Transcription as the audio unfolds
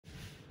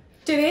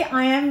Today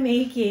I am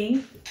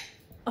making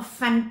a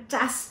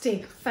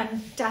fantastic,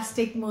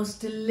 most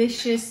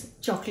delicious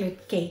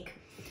chocolate cake.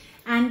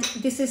 And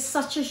this is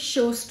such a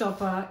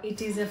showstopper.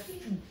 It is a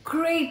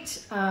great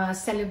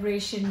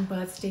celebration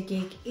birthday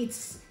cake.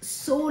 It's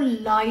so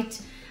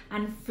light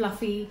and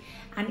fluffy,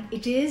 and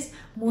it is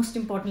most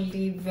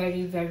importantly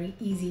very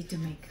easy to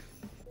make.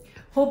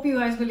 Hope you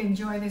guys will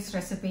enjoy this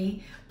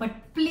recipe, but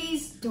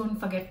please don't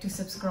forget to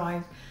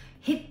subscribe.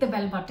 Hit the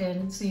bell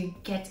button so you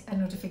get a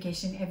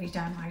notification every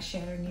time I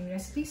share a new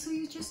recipe, so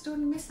you just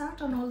don't miss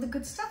out on all the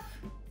good stuff.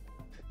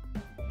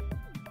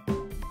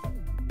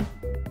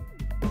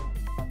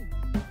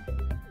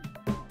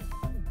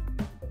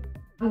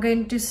 I'm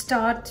going to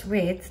start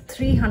with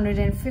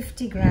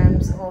 350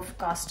 grams of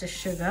caster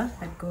sugar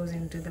that goes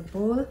into the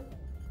bowl.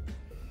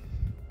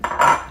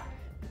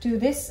 To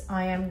this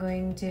I am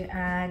going to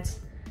add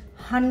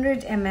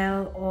 100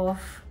 ml of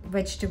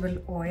vegetable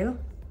oil,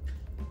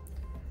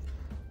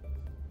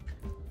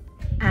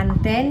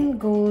 and then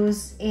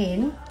goes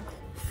in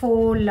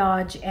 4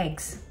 large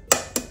eggs.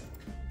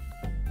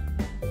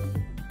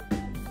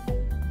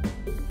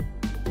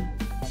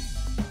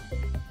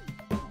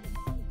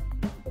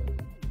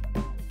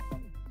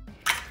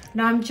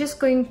 Now I'm just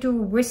going to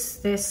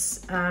whisk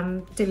this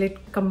till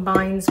it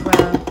combines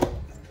well.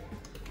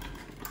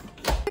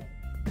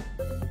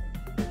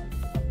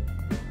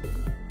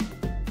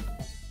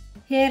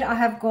 Here I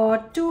have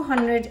got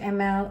 200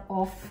 ml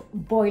of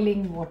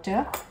boiling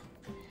water,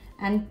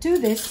 and to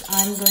this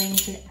I'm going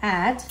to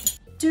add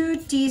 2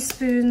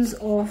 teaspoons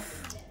of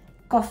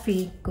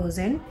coffee goes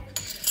in,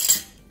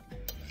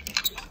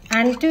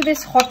 and to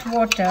this hot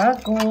water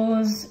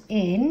goes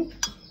in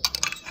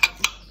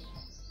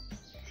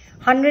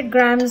 100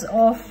 grams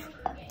of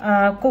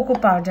cocoa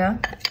powder,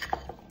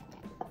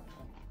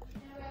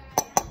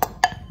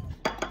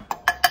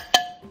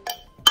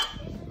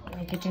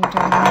 make it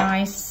into a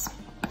nice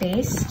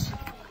paste.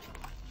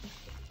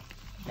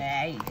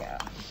 There you go.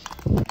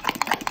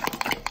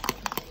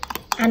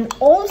 And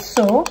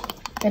also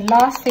the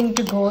last thing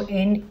to go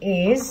in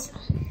is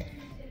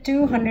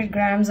 200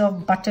 grams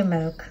of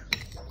buttermilk.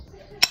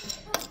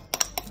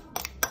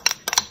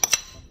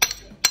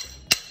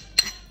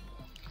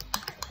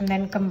 And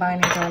then combine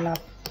it all up.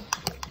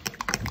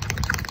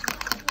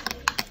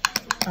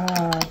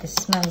 Oh, this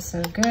smells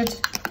so good.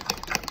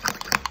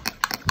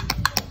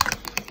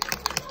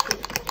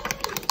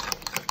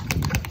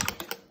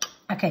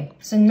 Okay,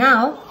 so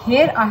now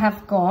here I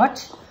have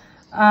got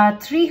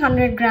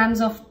 300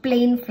 grams of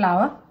plain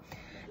flour,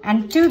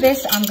 and to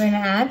this I'm going to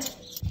add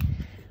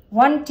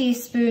 1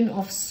 teaspoon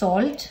of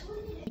salt,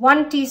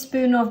 1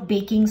 teaspoon of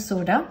baking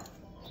soda,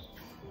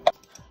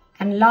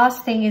 and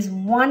last thing is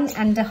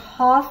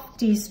 1.5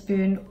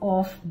 teaspoon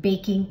of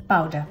baking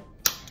powder.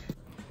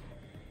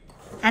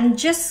 And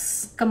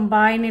just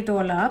combine it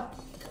all up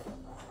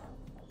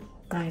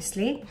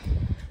nicely.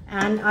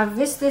 And I've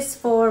whisked this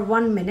for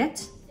 1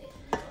 minute.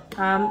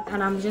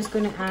 And I'm just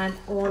going to add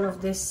all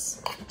of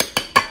this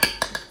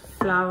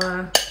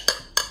flour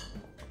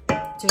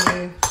to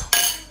the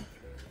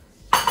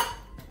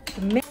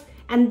mix.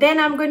 And then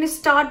I'm going to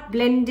start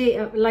blending,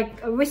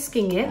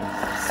 whisking it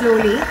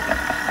slowly.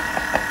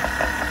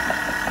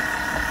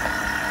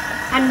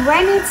 And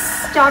when it's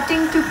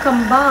starting to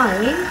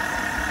combine,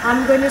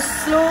 I'm going to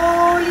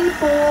slowly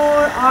pour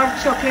our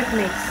chocolate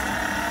mix.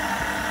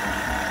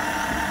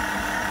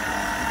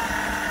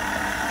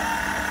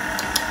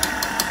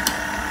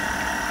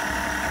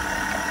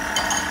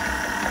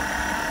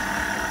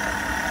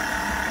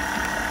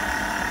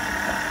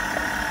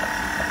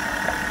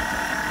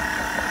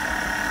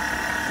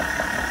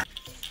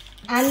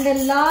 And the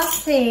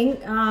last thing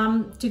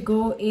to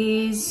go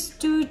is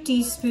 2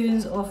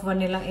 teaspoons of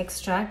vanilla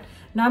extract.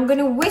 Now I'm going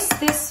to whisk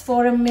this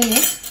for a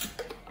minute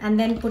and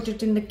then put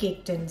it in the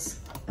cake tins.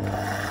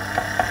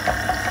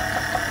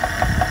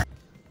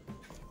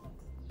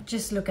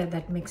 Just look at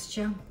that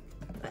mixture.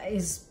 That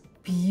is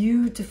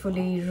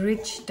beautifully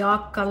rich,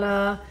 dark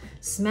color,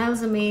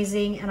 smells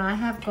amazing. And I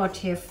have got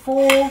here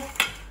 4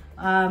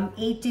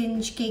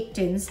 8-inch cake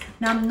tins.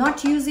 Now I'm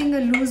not using a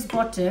loose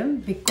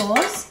bottom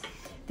because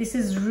this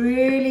is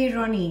really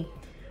runny.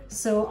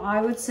 So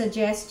I would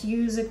suggest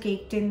use a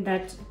cake tin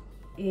that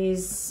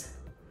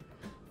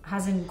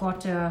hasn't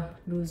got a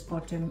loose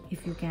bottom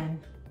if you can.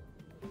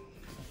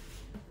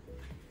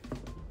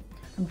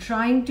 I'm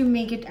trying to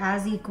make it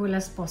as equal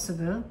as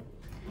possible.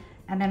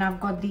 And then I've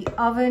got the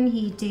oven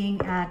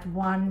heating at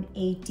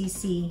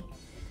 180°C,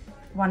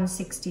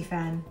 160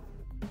 fan.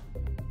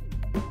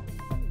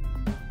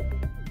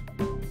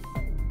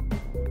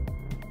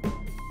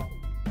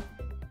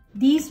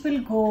 These will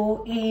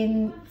go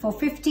in for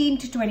 15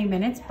 to 20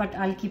 minutes, but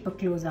I'll keep a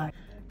close eye.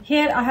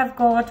 Here I have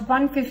got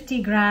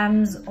 150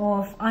 grams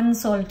of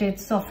unsalted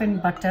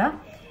softened butter,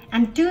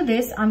 And to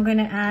this, I'm going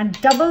to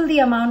add double the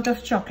amount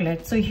of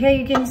chocolate. So here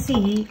you can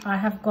see I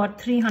have got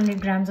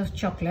 300 grams of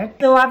chocolate.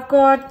 So I've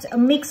got a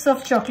mix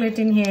of chocolate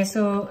in here.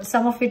 So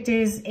some of it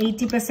is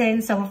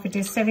 80%, some of it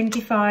is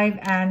 75,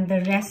 and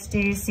the rest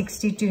is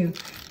 62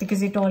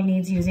 because it all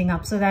needs using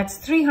up. So that's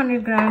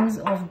 300 grams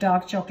of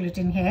dark chocolate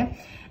in here.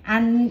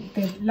 And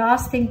the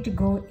last thing to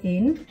go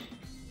in,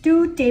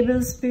 2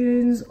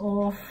 tablespoons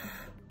of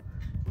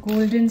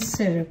golden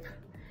syrup.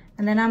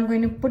 And then I'm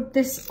going to put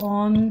this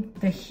on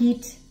the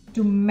heat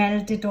to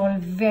melt it all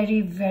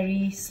very,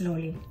 very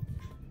slowly.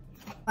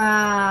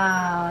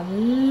 Wow,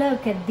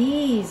 look at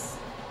these.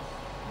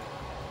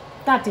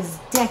 That is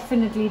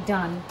definitely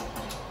done.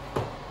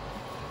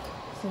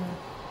 So,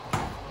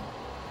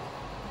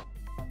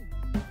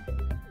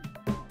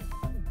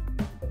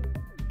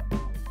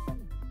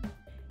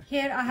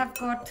 here I have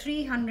got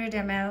 300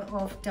 ml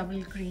of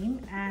double cream,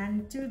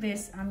 and to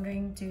this I'm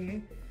going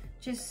to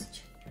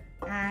just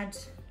add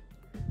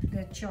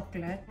the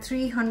chocolate.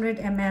 300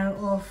 ml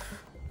of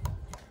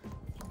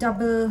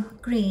double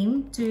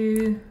cream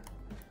to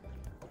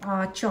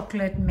our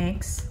chocolate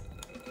mix.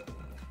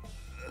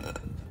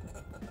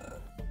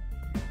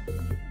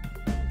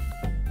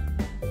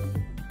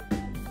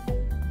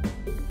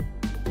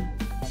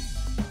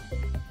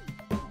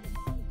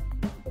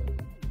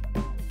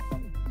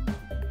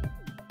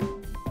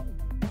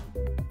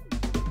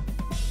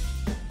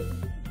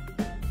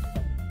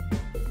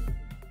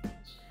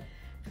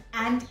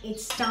 And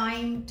it's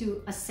time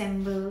to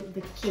assemble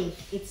the cake.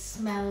 It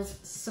smells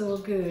so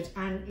good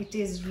and it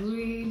is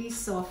really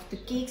soft. The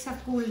cakes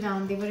have cooled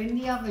down. They were in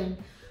the oven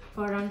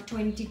for around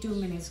 22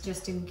 minutes,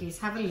 just in case.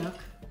 Have a look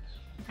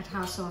at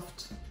how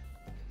soft.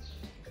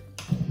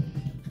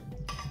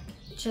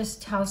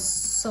 Just how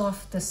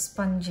soft the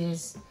sponge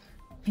is.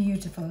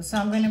 Beautiful. So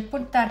I'm going to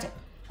put that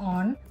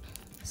on.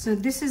 So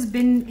this has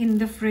been in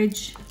the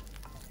fridge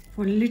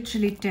for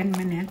literally 10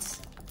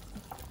 minutes.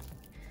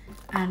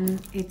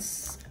 And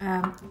it's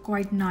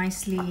quite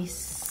nicely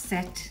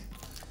set.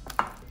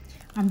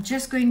 I'm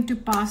just going to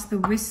pass the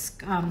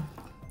whisk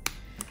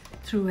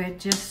through it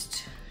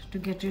just to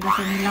get rid of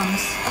any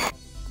lumps.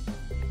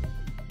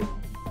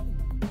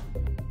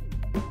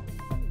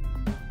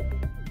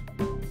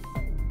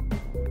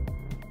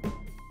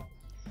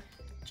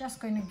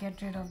 Just going to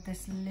get rid of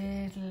this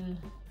little...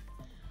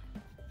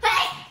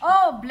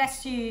 Oh,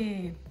 bless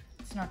you!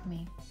 It's not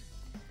me.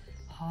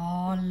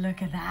 Oh,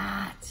 look at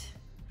that!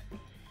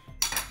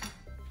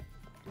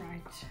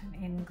 Right,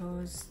 and in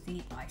goes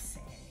the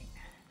icing.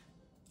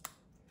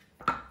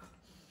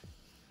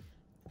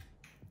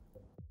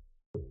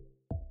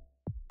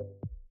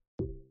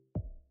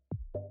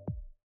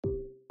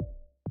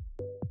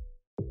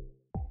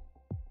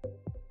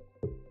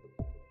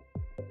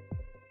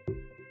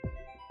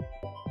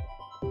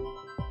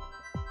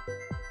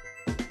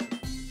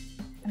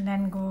 And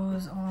then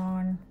goes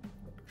on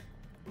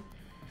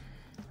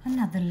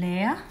another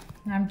layer.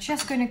 And I'm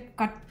just going to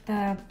cut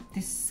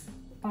this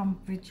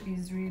pump, which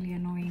is really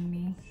annoying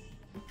me.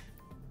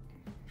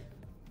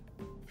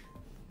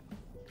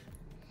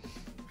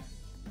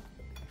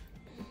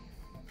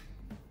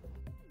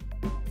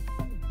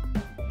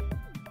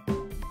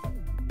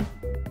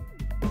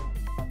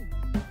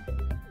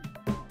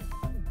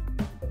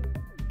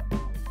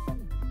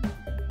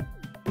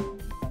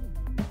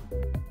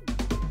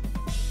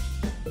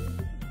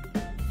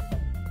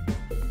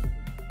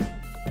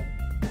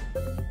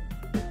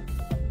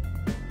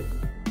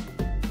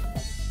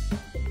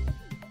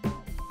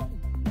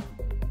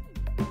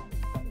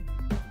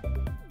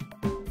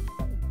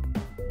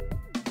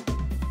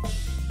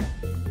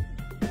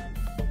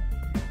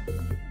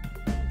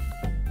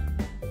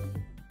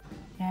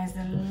 There's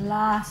the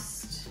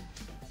last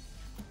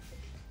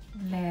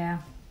layer.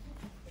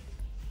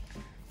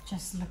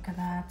 Just look at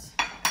that.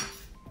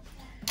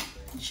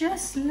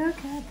 Just look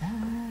at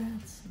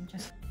that.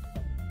 Just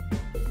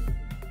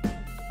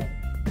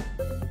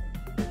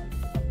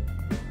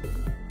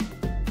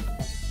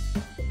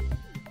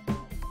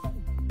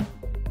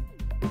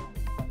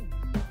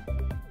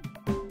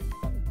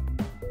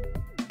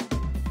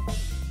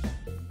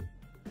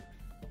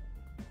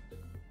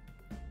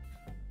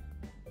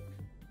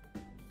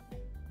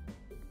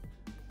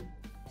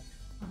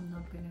I'm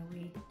not going to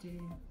wait for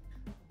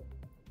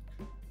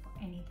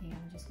anything.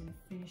 I'm just going to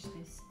finish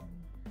this and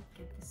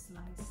get the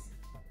slice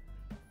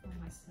for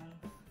myself.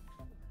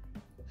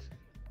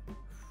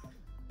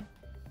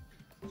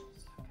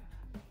 Just look at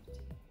that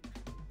beauty.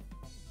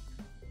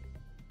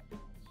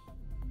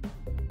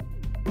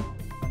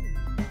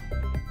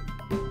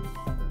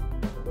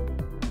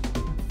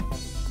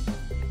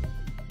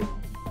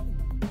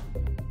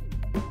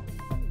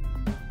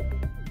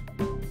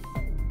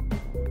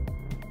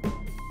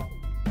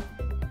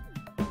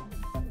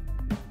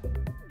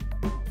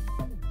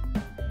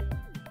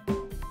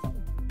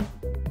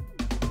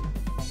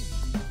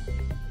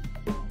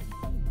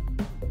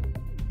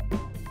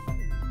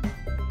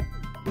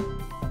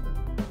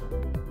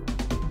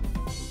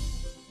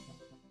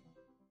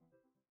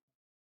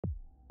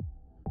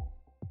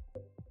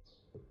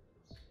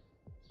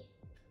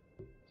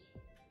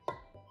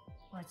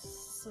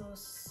 so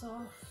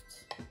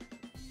soft.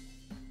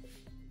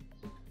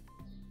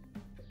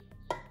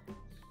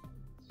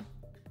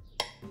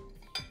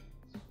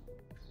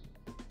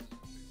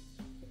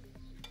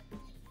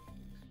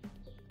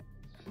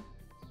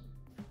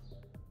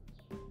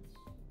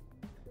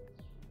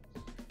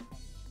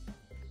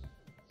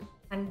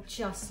 And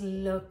just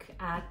look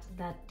at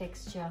that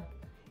texture.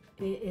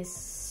 It is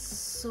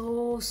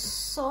so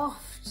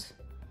soft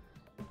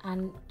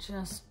and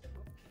just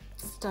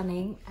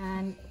stunning.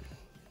 And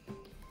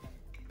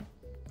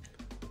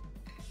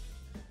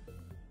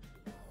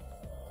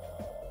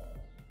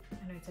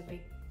I know it's a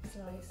big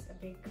slice, a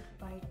big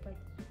bite, but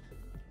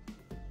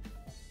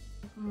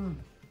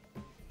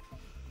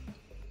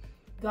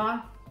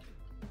that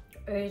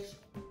is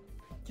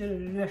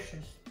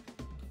delicious.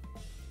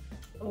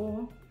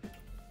 Oh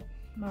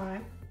my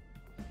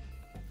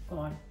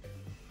God,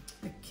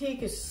 the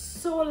cake is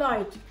so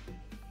light.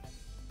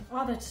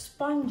 Oh, that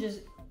sponge is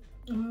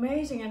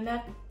amazing, and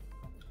that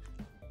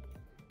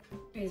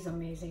is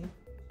amazing,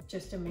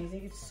 just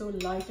amazing. It's so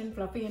light and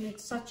fluffy, and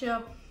it's such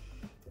a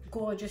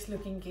gorgeous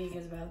looking cake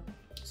as well.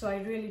 So I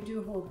really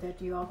do hope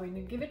that you are going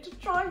to give it a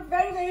try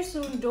very, very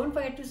soon. Don't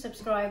forget to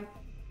subscribe,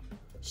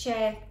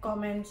 share,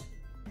 comment,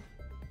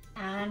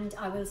 and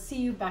I will see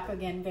you back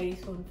again very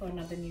soon for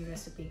another new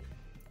recipe.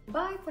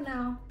 Bye for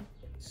now.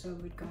 So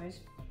good, guys,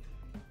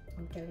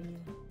 I'm telling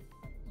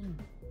you.